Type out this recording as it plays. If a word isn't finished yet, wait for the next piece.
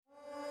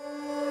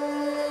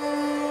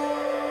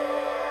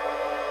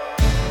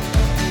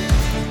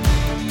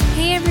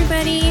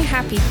everybody.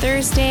 Happy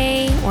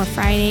Thursday or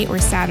Friday or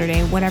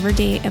Saturday, whatever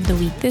day of the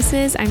week this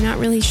is. I'm not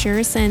really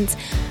sure since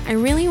I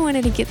really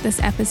wanted to get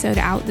this episode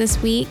out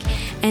this week,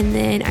 and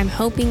then I'm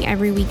hoping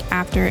every week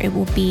after it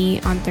will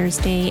be on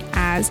Thursday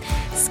as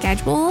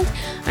scheduled.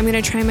 I'm going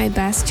to try my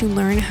best to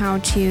learn how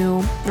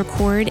to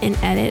record and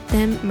edit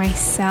them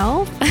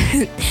myself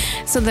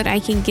so that I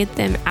can get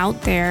them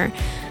out there.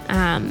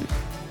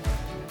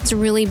 It's a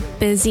really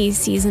busy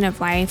season of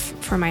life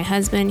for my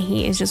husband.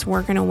 He is just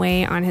working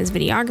away on his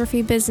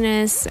videography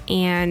business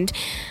and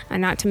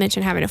not to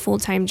mention having a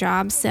full-time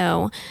job.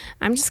 So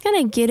I'm just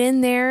going to get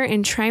in there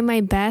and try my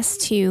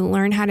best to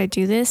learn how to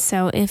do this.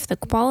 So if the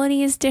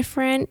quality is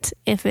different,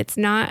 if it's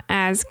not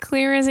as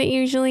clear as it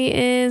usually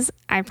is,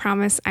 I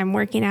promise I'm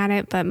working at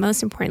it. But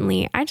most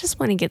importantly, I just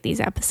want to get these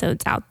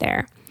episodes out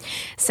there.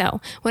 So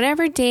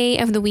whatever day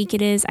of the week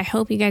it is, I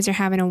hope you guys are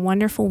having a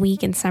wonderful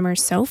week and summer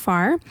so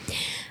far.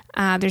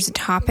 There's a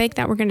topic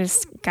that we're going to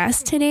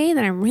discuss today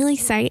that I'm really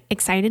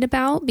excited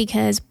about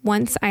because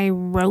once I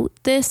wrote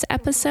this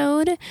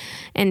episode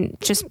and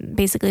just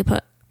basically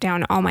put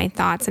down all my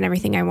thoughts and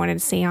everything I wanted to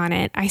say on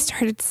it, I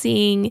started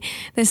seeing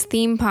this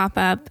theme pop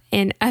up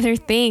in other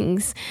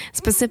things,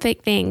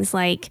 specific things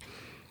like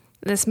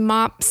this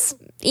MOPS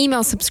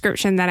email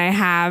subscription that I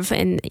have,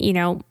 and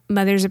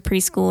mothers of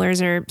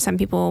preschoolers, or some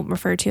people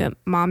refer to it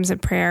Moms of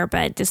Prayer,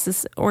 but just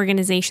this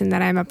organization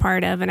that I'm a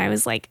part of. And I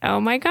was like, oh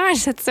my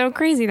gosh, that's so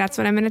crazy. That's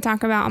what I'm going to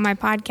talk about on my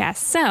podcast.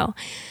 So,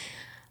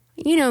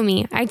 you know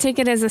me, I took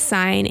it as a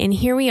sign, and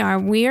here we are.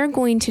 We are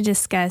going to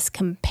discuss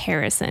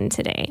comparison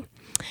today.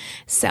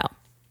 So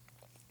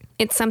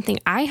it's something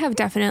I have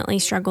definitely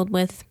struggled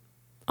with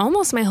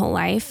almost my whole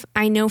life.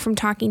 I know from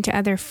talking to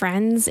other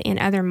friends and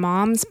other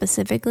moms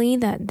specifically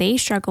that they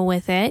struggle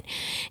with it.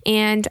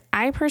 And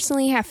I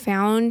personally have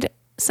found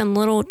some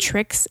little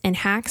tricks and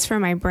hacks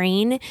for my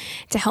brain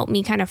to help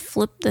me kind of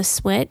flip the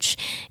switch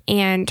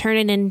and turn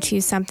it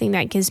into something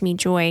that gives me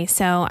joy.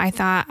 So I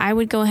thought I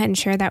would go ahead and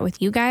share that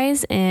with you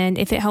guys. And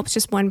if it helps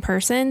just one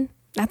person,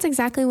 that's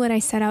exactly what I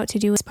set out to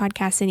do with this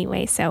podcast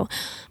anyway. So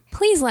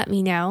please let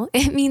me know.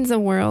 It means the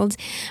world.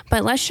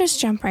 But let's just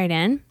jump right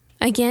in.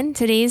 Again,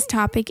 today's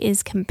topic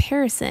is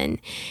comparison,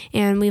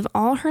 and we've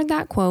all heard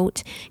that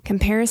quote,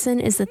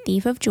 comparison is the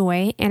thief of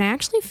joy, and I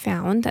actually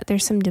found that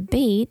there's some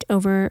debate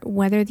over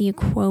whether the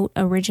quote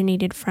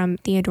originated from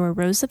Theodore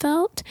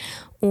Roosevelt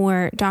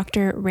or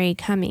Dr. Ray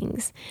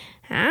Cummings.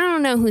 I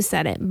don't know who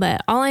said it,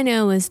 but all I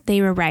know is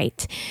they were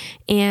right.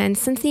 And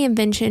since the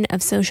invention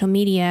of social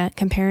media,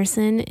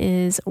 comparison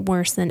is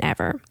worse than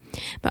ever.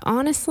 But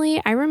honestly,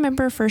 I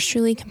remember first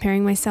truly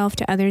comparing myself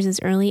to others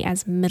as early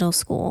as middle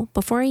school,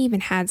 before I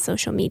even had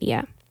social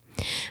media.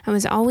 I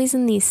was always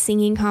in these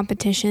singing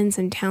competitions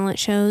and talent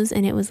shows,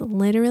 and it was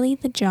literally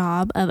the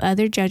job of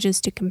other judges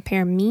to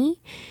compare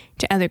me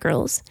to other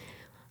girls.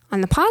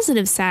 On the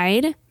positive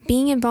side,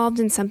 being involved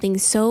in something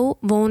so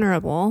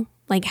vulnerable,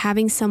 like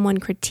having someone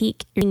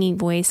critique your singing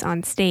voice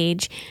on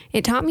stage,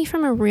 it taught me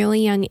from a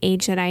really young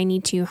age that I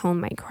need to hone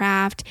my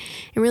craft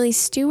and really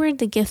steward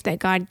the gift that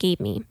God gave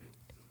me.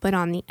 But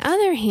on the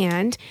other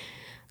hand,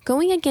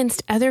 going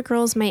against other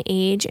girls my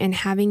age and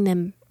having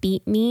them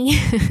beat me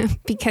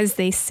because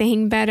they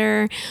sang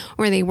better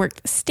or they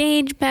worked the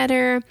stage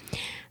better,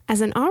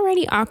 as an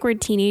already awkward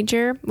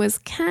teenager, was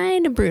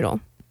kind of brutal.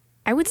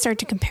 I would start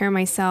to compare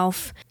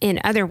myself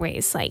in other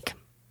ways, like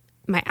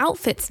my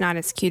outfit's not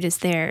as cute as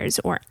theirs,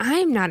 or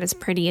I'm not as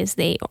pretty as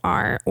they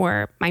are,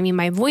 or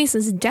my voice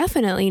is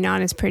definitely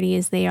not as pretty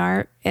as they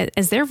are,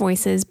 as their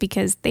voices,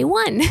 because they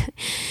won.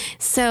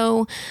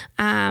 So,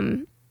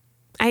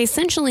 I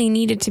essentially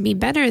needed to be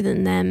better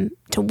than them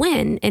to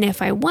win. And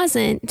if I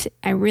wasn't,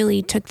 I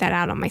really took that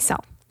out on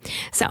myself.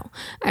 So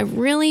I've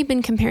really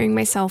been comparing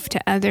myself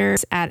to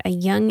others at a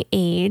young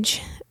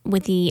age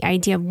with the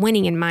idea of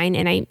winning in mind.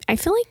 And I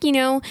feel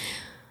like,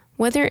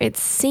 whether it's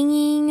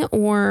singing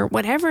or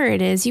whatever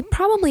it is, you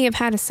probably have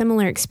had a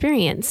similar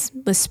experience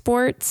with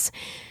sports.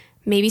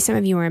 Maybe some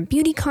of you are in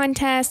beauty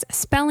contests,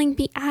 spelling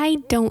bee.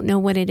 I don't know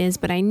what it is,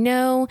 but I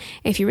know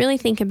if you really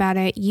think about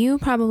it, you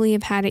probably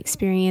have had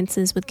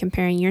experiences with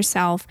comparing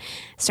yourself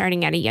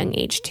starting at a young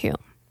age too.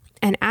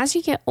 And as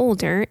you get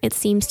older, it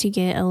seems to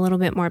get a little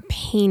bit more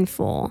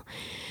painful.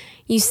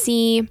 You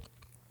see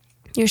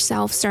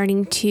yourself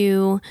starting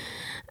to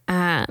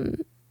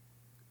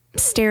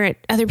stare at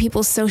other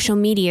people's social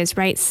medias,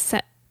 right?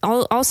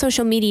 All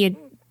social media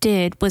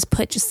did was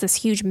put just this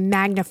huge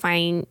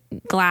magnifying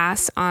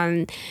glass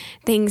on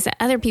things that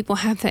other people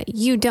have that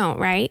you don't,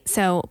 right?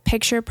 So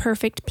picture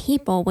perfect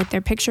people with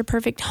their picture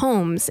perfect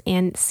homes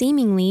and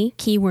seemingly,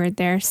 keyword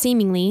there,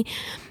 seemingly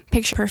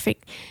picture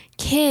perfect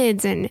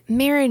kids and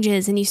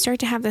marriages. And you start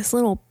to have this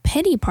little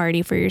pity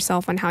party for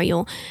yourself on how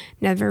you'll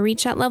never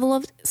reach that level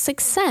of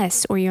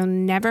success, or you'll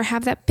never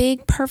have that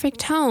big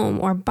perfect home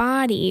or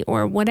body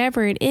or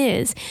whatever it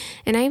is.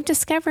 And I've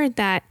discovered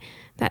that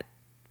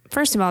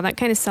first of all, that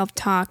kind of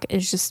self-talk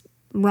is just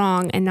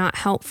wrong and not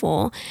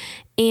helpful.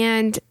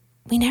 And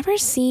we never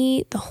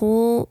see the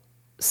whole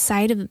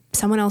side of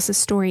someone else's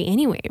story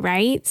anyway,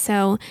 right?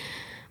 So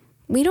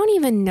we don't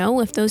even know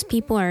if those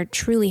people are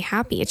truly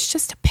happy. It's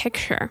just a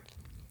picture.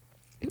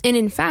 And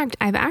in fact,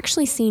 I've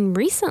actually seen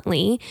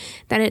recently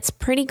that it's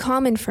pretty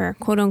common for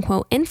quote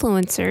unquote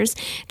influencers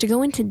to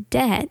go into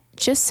debt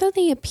just so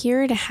they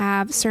appear to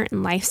have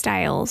certain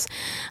lifestyles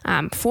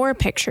for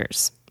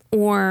pictures.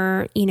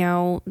 Or,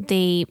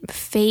 they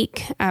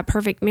fake a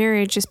perfect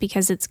marriage just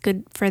because it's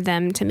good for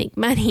them to make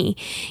money,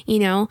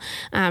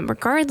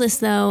 Regardless,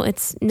 though,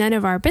 it's none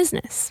of our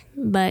business.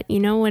 But you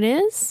know what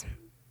is?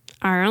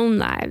 Our own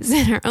lives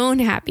and our own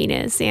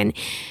happiness. And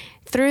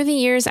through the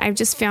years, I've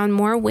just found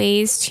more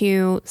ways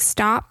to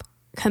stop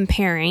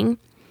comparing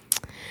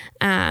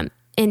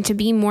and to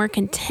be more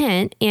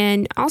content,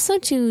 and also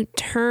to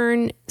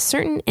turn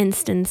certain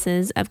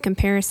instances of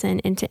comparison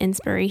into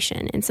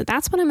inspiration. And so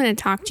that's what I'm going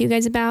to talk to you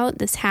guys about,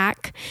 this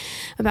hack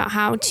about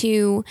how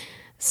to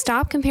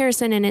stop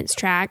comparison in its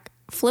track,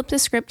 flip the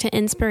script to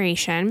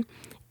inspiration,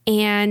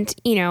 and,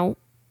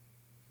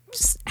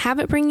 just have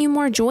it bring you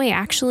more joy,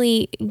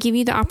 actually give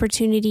you the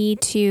opportunity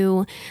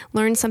to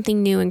learn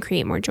something new and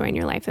create more joy in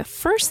your life. The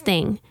first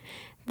thing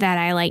that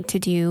I like to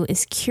do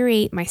is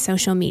curate my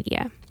social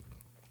media.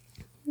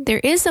 There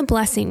is a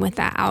blessing with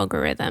that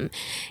algorithm.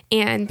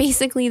 And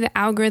basically the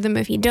algorithm,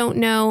 if you don't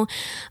know,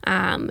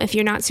 if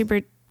you're not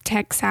super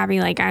tech savvy,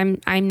 like I'm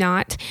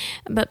not,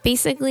 but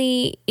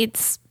basically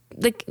it's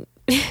the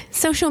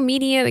social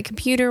media, the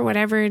computer,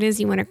 whatever it is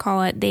you want to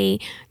call it, they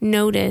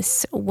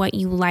notice what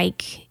you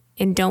like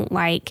and don't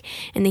like,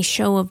 and they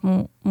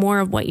show more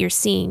of what you're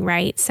seeing,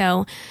 right?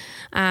 So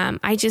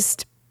I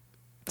just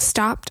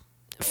stopped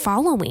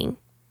following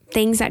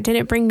things that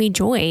didn't bring me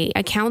joy,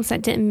 accounts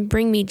that didn't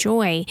bring me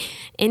joy,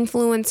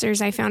 influencers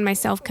I found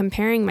myself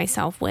comparing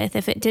myself with.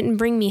 If it didn't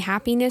bring me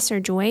happiness or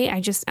joy,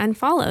 I just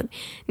unfollowed.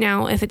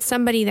 Now, if it's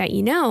somebody that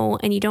you know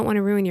and you don't want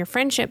to ruin your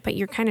friendship, but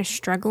you're kind of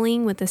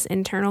struggling with this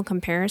internal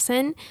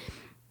comparison,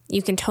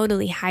 you can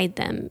totally hide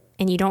them,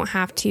 and you don't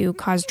have to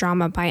cause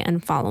drama by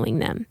unfollowing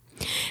them.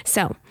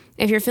 So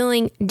if you're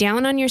feeling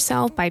down on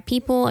yourself by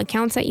people,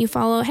 accounts that you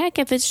follow, heck,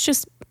 if it's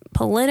just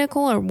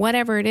political or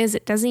whatever it is,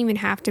 it doesn't even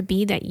have to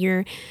be that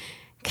you're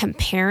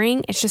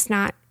comparing. It's just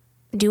not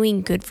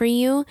doing good for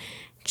you.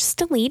 Just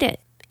delete it.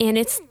 And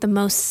it's the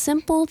most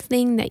simple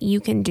thing that you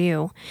can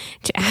do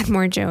to add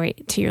more joy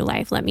to your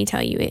life. Let me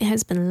tell you, it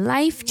has been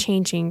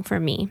life-changing for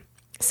me.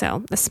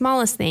 So the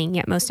smallest thing,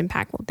 yet most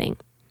impactful thing.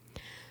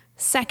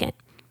 Second,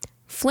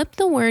 flip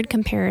the word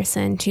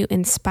comparison to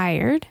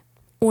inspired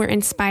or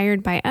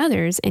inspired by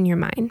others in your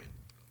mind.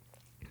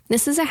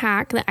 This is a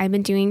hack that I've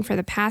been doing for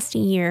the past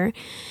year,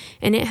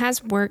 and it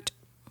has worked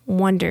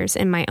wonders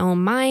in my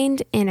own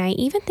mind, and I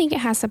even think it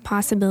has the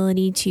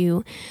possibility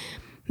to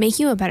make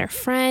you a better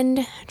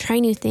friend, try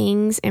new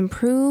things,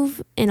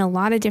 improve in a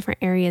lot of different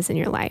areas in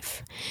your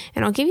life.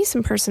 And I'll give you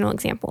some personal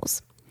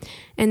examples.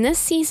 In this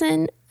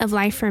season of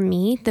life for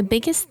me, the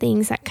biggest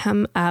things that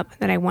come up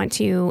that I want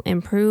to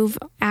improve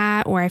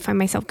at, or I find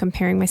myself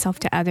comparing myself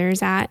to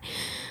others at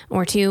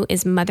or to,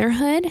 is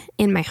motherhood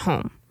in my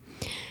home.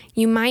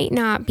 You might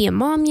not be a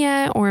mom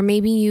yet, or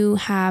maybe you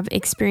have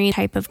experienced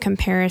type of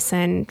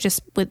comparison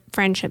just with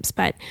friendships,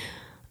 but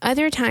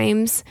other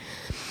times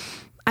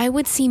I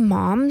would see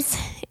moms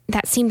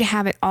that seem to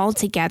have it all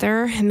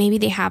together. Maybe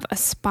they have a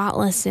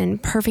spotless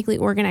and perfectly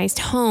organized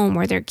home,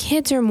 or their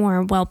kids are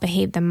more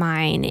well-behaved than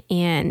mine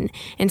in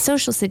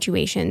social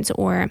situations,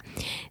 or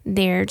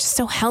they're just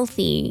so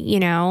healthy,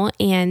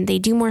 and they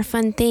do more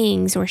fun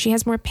things, or she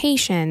has more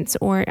patience,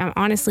 or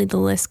honestly, the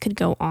list could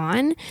go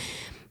on.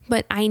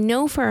 But I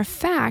know for a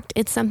fact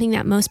it's something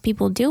that most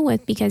people deal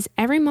with, because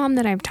every mom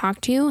that I've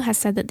talked to has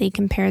said that they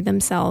compare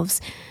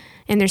themselves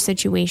and their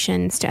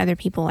situations to other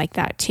people like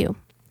that too.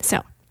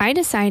 So I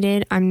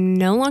decided I'm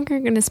no longer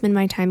going to spend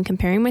my time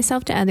comparing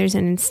myself to others.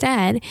 And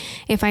instead,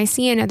 if I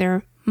see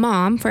another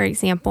mom, for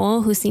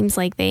example, who seems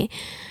like they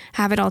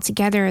have it all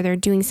together, or they're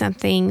doing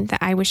something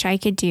that I wish I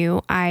could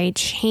do, I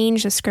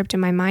change the script in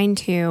my mind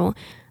to,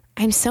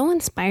 I'm so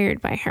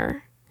inspired by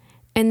her.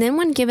 And then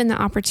when given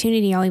the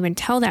opportunity, I'll even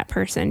tell that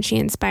person she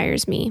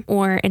inspires me,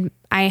 or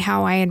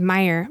how I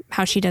admire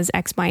how she does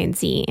X, Y, and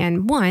Z.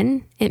 And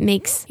one, it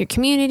makes your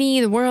community,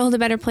 the world, a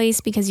better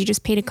place, because you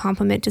just paid a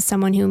compliment to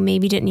someone who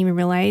maybe didn't even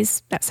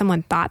realize that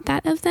someone thought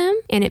that of them.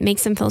 And it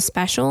makes them feel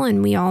special.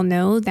 And we all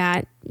know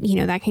that,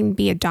 that can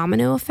be a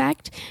domino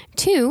effect.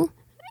 Two,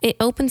 it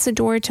opens the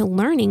door to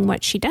learning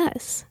what she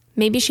does.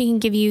 Maybe she can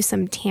give you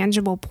some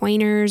tangible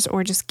pointers,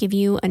 or just give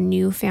you a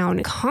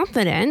newfound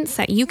confidence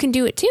that you can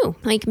do it too.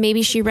 Like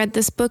maybe she read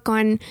this book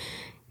on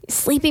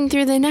sleeping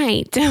through the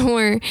night,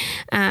 or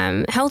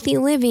healthy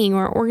living,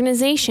 or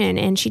organization,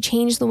 and she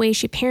changed the way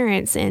she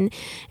parents, and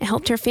it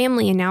helped her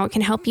family, and now it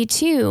can help you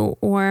too.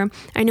 Or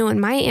I know in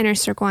my inner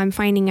circle, I'm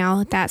finding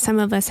out that some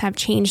of us have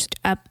changed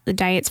up the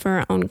diets for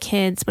our own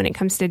kids when it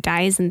comes to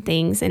dyes and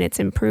things, and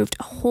it's improved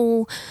a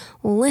whole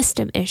list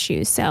of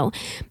issues. So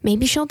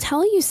maybe she'll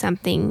tell you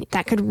something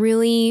that could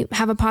really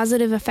have a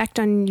positive effect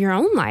on your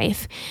own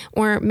life.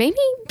 Or maybe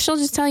she'll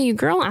just tell you,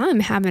 girl, I'm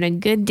having a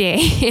good day,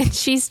 and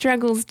she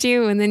struggles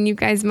too. And then and you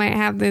guys might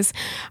have this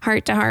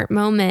heart-to-heart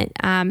moment.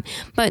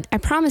 But I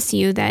promise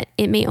you that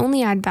it may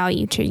only add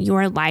value to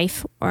your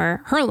life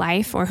or her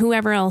life or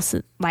whoever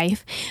else's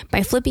life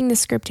by flipping the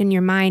script in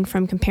your mind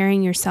from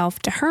comparing yourself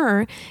to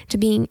her to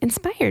being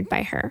inspired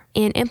by her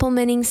and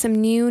implementing some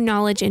new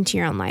knowledge into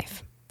your own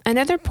life.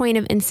 Another point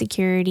of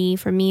insecurity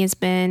for me has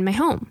been my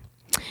home.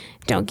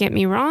 Don't get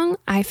me wrong,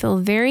 I feel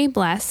very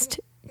blessed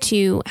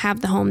to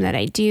have the home that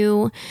I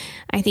do.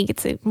 I think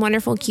it's a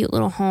wonderful, cute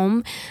little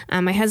home.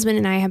 My husband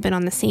and I have been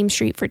on the same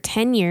street for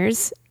 10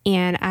 years,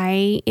 and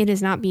it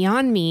is not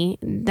beyond me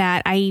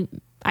that I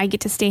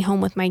get to stay home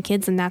with my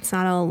kids, and that's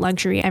not a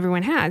luxury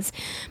everyone has.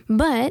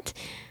 But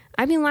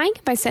I'd be lying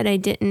if I said I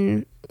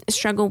didn't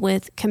struggle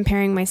with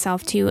comparing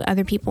myself to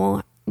other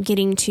people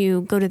getting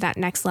to go to that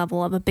next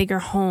level of a bigger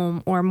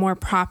home or more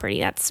property.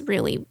 That's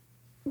really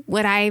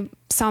what I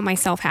saw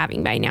myself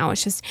having by now.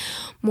 It's just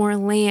more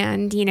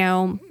land,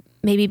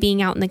 maybe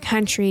being out in the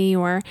country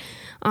or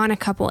on a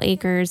couple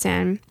acres.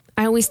 And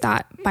I always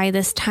thought by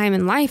this time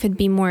in life it'd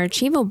be more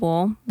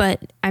achievable.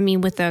 But I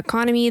mean, with the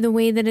economy the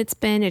way that it's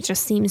been, it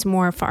just seems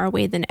more far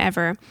away than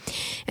ever.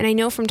 And I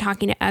know from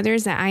talking to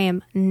others that I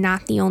am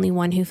not the only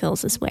one who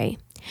feels this way.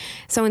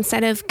 So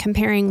instead of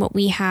comparing what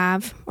we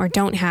have or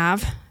don't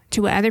have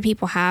to what other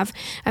people have,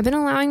 I've been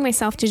allowing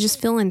myself to just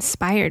feel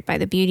inspired by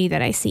the beauty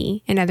that I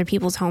see in other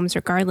people's homes,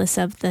 regardless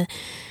of the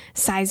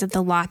size of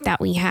the lot that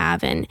we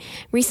have. And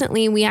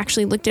recently we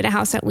actually looked at a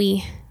house that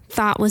we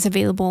thought was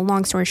available.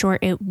 Long story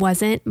short, it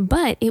wasn't,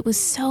 but it was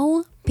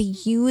so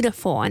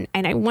beautiful. And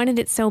I wanted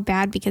it so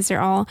bad because they're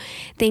all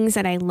things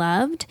that I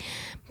loved,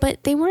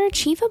 but they were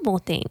achievable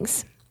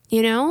things.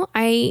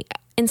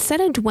 Instead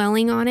of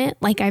dwelling on it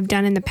like I've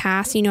done in the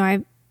past,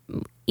 we've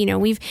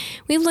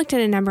looked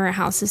at a number of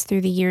houses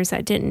through the years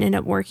that didn't end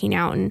up working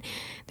out. And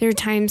there are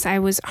times I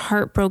was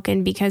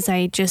heartbroken because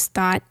I just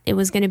thought it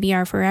was going to be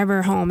our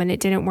forever home and it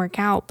didn't work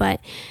out. But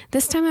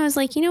this time I was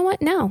like, you know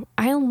what? No,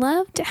 I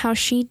loved how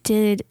she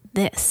did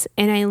this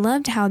and I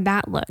loved how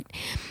that looked.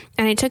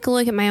 And I took a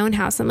look at my own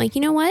house. I'm like,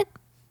 you know what?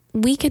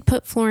 We could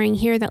put flooring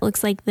here that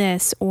looks like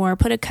this or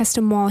put a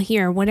custom wall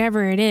here,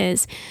 whatever it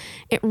is.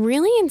 It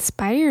really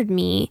inspired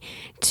me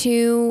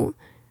to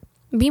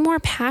be more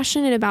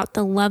passionate about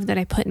the love that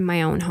I put in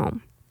my own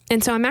home.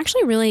 And so I'm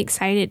actually really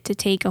excited to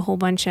take a whole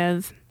bunch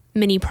of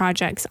mini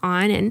projects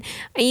on. And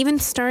I even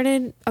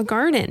started a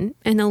garden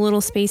in a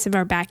little space of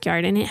our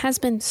backyard. And it has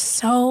been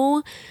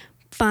so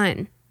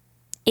fun.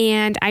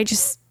 And I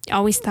just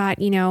always thought,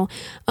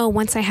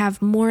 once I have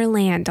more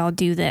land, I'll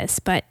do this.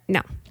 But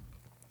no.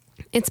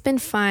 It's been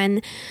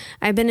fun.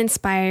 I've been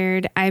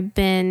inspired. I've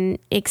been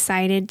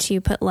excited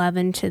to put love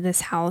into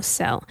this house.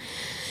 So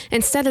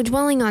instead of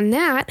dwelling on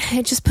that,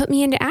 it just put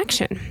me into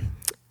action.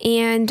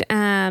 And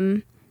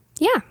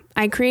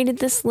I created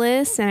this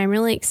list and I'm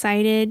really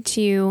excited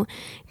to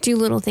do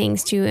little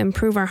things to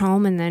improve our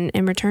home and then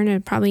in return to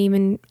probably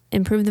even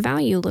improve the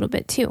value a little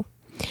bit too.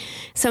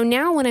 So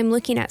now when I'm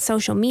looking at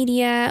social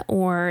media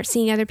or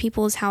seeing other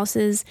people's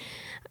houses,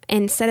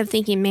 instead of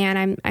thinking,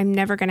 man, I'm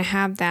never going to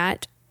have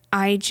that,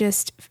 I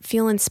just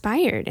feel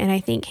inspired and I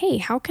think, hey,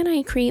 how can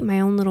I create my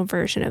own little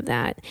version of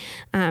that?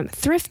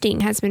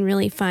 Thrifting has been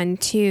really fun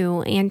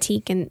too.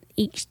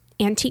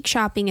 Antique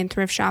shopping and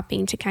thrift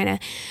shopping to kind of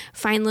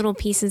find little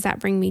pieces that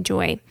bring me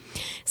joy.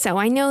 So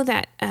I know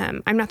that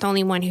I'm not the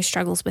only one who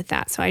struggles with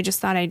that. So I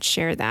just thought I'd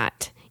share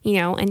that,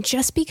 and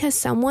just because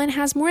someone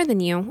has more than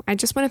you, I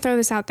just want to throw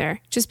this out there.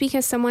 Just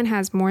because someone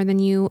has more than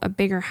you, a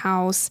bigger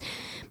house,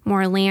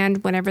 more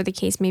land, whatever the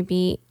case may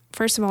be,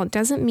 first of all, it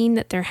doesn't mean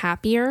that they're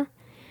happier.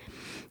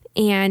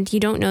 And you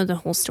don't know the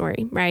whole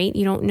story, right?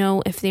 You don't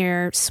know if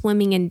they're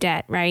swimming in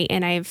debt, right?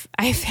 And I've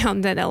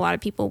found that a lot of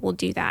people will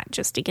do that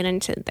just to get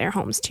into their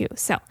homes too.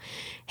 So,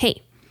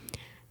 hey,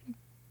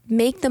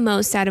 make the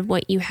most out of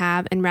what you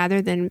have. And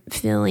rather than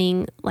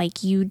feeling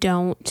like you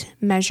don't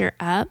measure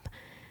up,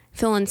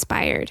 feel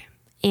inspired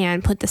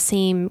and put the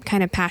same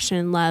kind of passion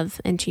and love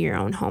into your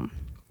own home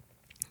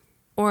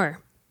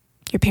or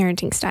your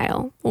parenting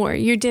style or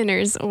your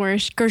dinners or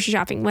grocery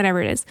shopping, whatever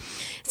it is.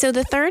 So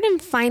the third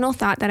and final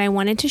thought that I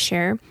wanted to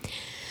share,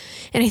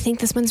 and I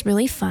think this one's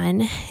really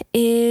fun,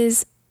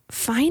 is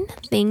find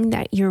the thing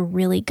that you're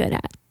really good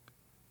at.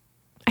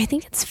 I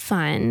think it's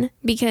fun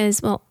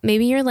because, well,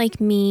 maybe you're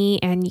like me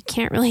and you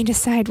can't really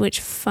decide which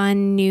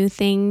fun new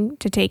thing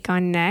to take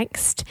on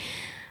next.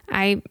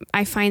 I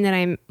find that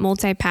I'm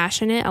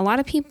multi-passionate. A lot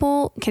of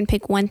people can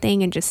pick one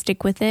thing and just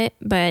stick with it,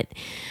 but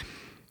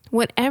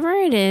whatever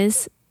it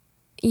is,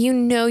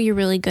 you're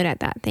really good at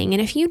that thing.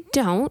 And if you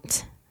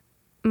don't,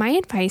 my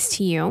advice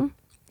to you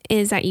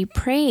is that you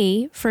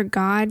pray for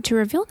God to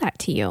reveal that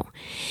to you.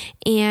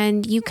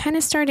 And you kind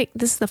of this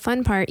is the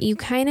fun part, you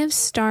kind of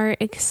start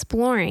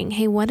exploring,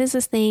 hey, what is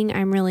this thing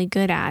I'm really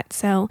good at?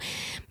 So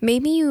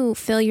maybe you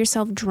feel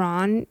yourself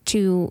drawn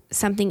to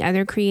something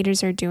other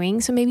creators are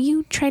doing. So maybe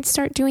you try to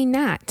start doing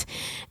that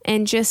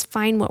and just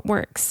find what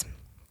works.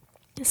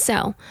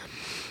 So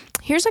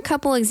here's a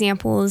couple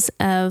examples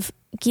of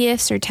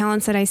gifts or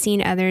talents that I see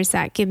in others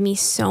that give me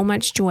so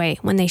much joy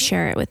when they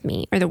share it with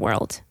me or the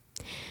world.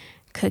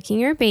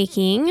 Cooking or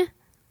baking,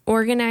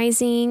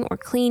 organizing or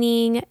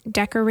cleaning,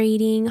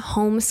 decorating,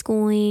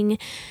 homeschooling,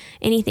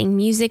 anything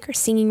music or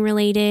singing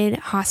related,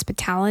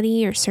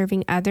 hospitality or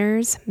serving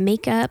others,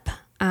 makeup,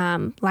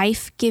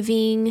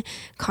 life-giving,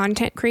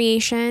 content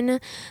creation,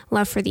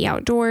 love for the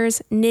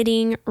outdoors,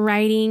 knitting,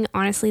 writing.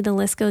 Honestly, the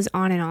list goes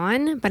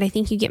on, but I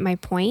think you get my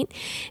point.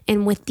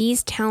 And with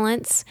these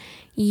talents,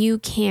 you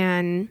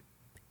can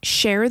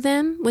share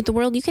them with the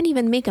world. You can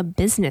even make a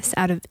business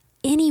out of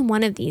any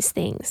one of these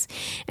things.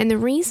 And the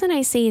reason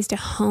I say is to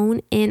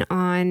hone in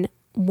on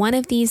one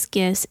of these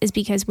gifts is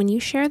because when you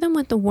share them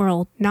with the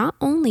world, not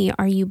only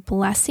are you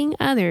blessing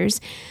others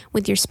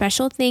with your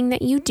special thing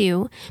that you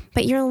do,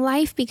 but your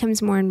life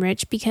becomes more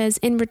enriched because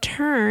in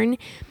return,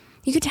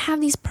 you get to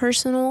have these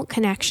personal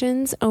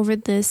connections over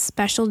this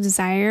special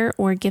desire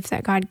or gift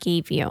that God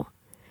gave you.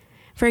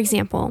 For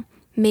example,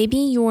 maybe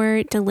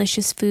your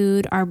delicious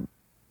food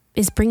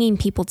is bringing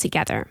people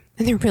together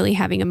and they're really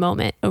having a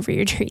moment over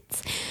your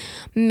treats.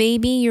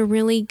 Maybe you're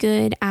really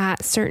good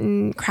at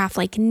certain craft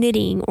like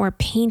knitting or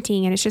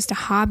painting and it's just a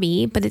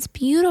hobby, but it's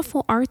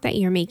beautiful art that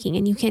you're making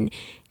and you can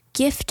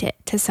gift it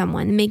to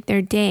someone and make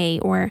their day.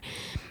 Or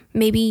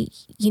maybe,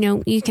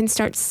 you can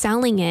start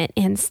selling it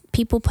and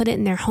people put it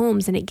in their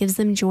homes and it gives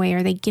them joy,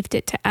 or they gift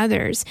it to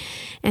others.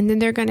 And then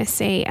they're going to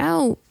say,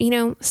 oh,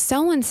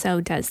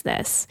 so-and-so does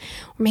this.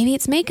 Or maybe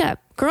it's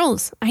makeup.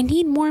 Girls, I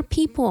need more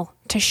people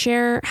to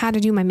share how to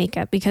do my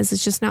makeup because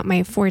it's just not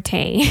my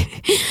forte.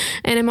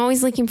 And I'm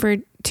always looking for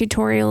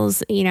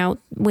tutorials,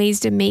 ways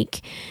to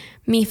make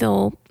me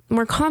feel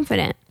more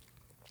confident.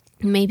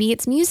 Maybe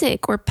it's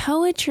music or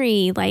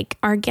poetry, like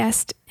our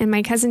guest and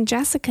my cousin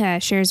Jessica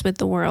shares with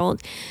the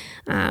world.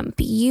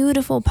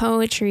 Beautiful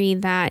poetry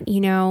that,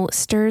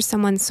 stirs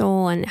someone's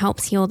soul and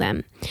helps heal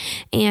them.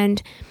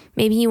 And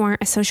maybe you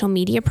aren't a social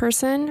media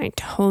person. I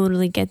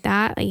totally get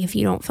that. Like if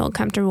you don't feel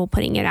comfortable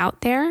putting it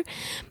out there.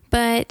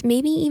 But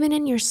maybe even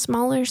in your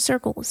smaller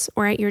circles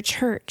or at your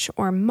church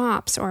or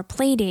MOPS or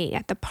play day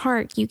at the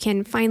park, you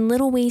can find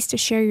little ways to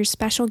share your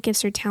special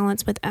gifts or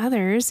talents with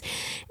others.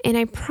 And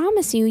I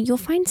promise you'll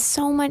find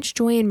so much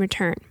joy in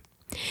return.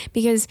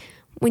 Because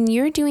when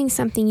you're doing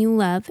something you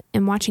love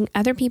and watching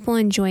other people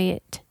enjoy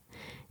it,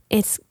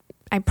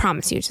 I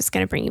promise you, it's just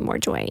going to bring you more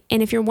joy.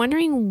 And if you're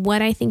wondering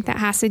what I think that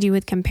has to do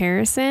with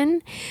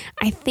comparison,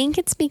 I think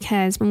it's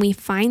because when we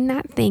find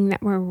that thing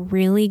that we're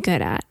really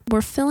good at,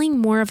 we're filling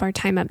more of our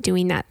time up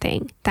doing that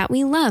thing that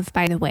we love,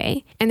 by the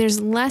way. And there's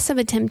less of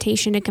a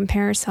temptation to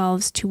compare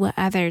ourselves to what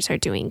others are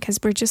doing because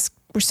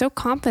we're so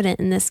confident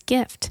in this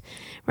gift,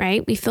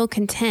 right? We feel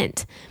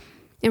content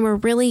and we're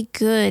really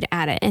good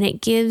at it. And it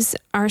gives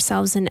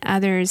ourselves and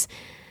others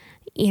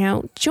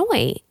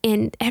joy.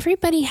 And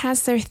everybody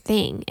has their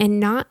thing and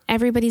not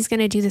everybody's going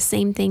to do the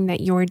same thing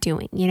that you're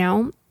doing,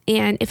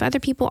 And if other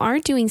people are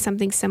doing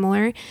something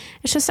similar,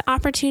 it's just an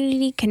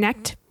opportunity to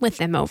connect with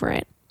them over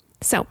it.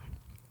 So,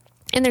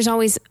 and there's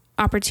always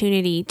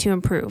opportunity to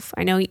improve.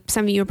 I know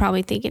some of you are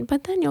probably thinking,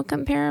 but then you'll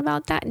compare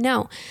about that.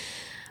 No,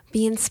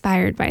 be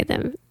inspired by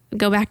them.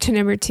 Go back to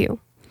number 2.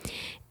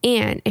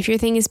 And if your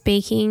thing is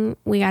baking,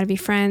 we got to be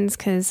friends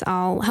because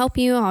I'll help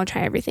you. I'll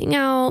try everything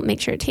out,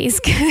 make sure it tastes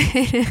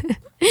good.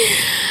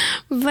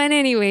 But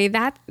anyway,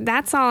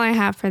 that's all I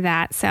have for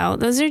that. So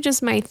those are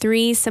just my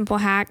 3 simple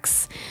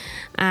hacks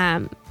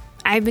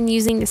I've been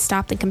using to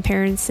stop the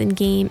comparison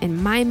game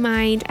in my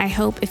mind. I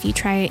hope if you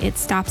try it, it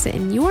stops it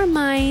in your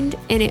mind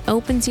and it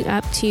opens you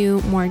up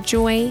to more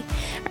joy.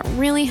 I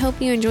really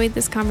hope you enjoyed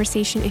this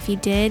conversation. If you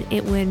did,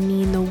 it would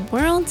mean the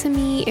world to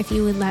me if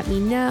you would let me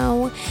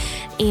know.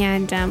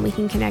 And we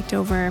can connect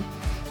over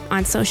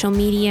on social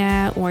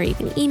media or you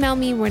can email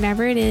me,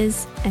 whatever it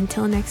is.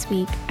 Until next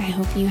week, I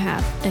hope you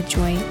have a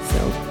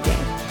joy-filled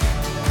day.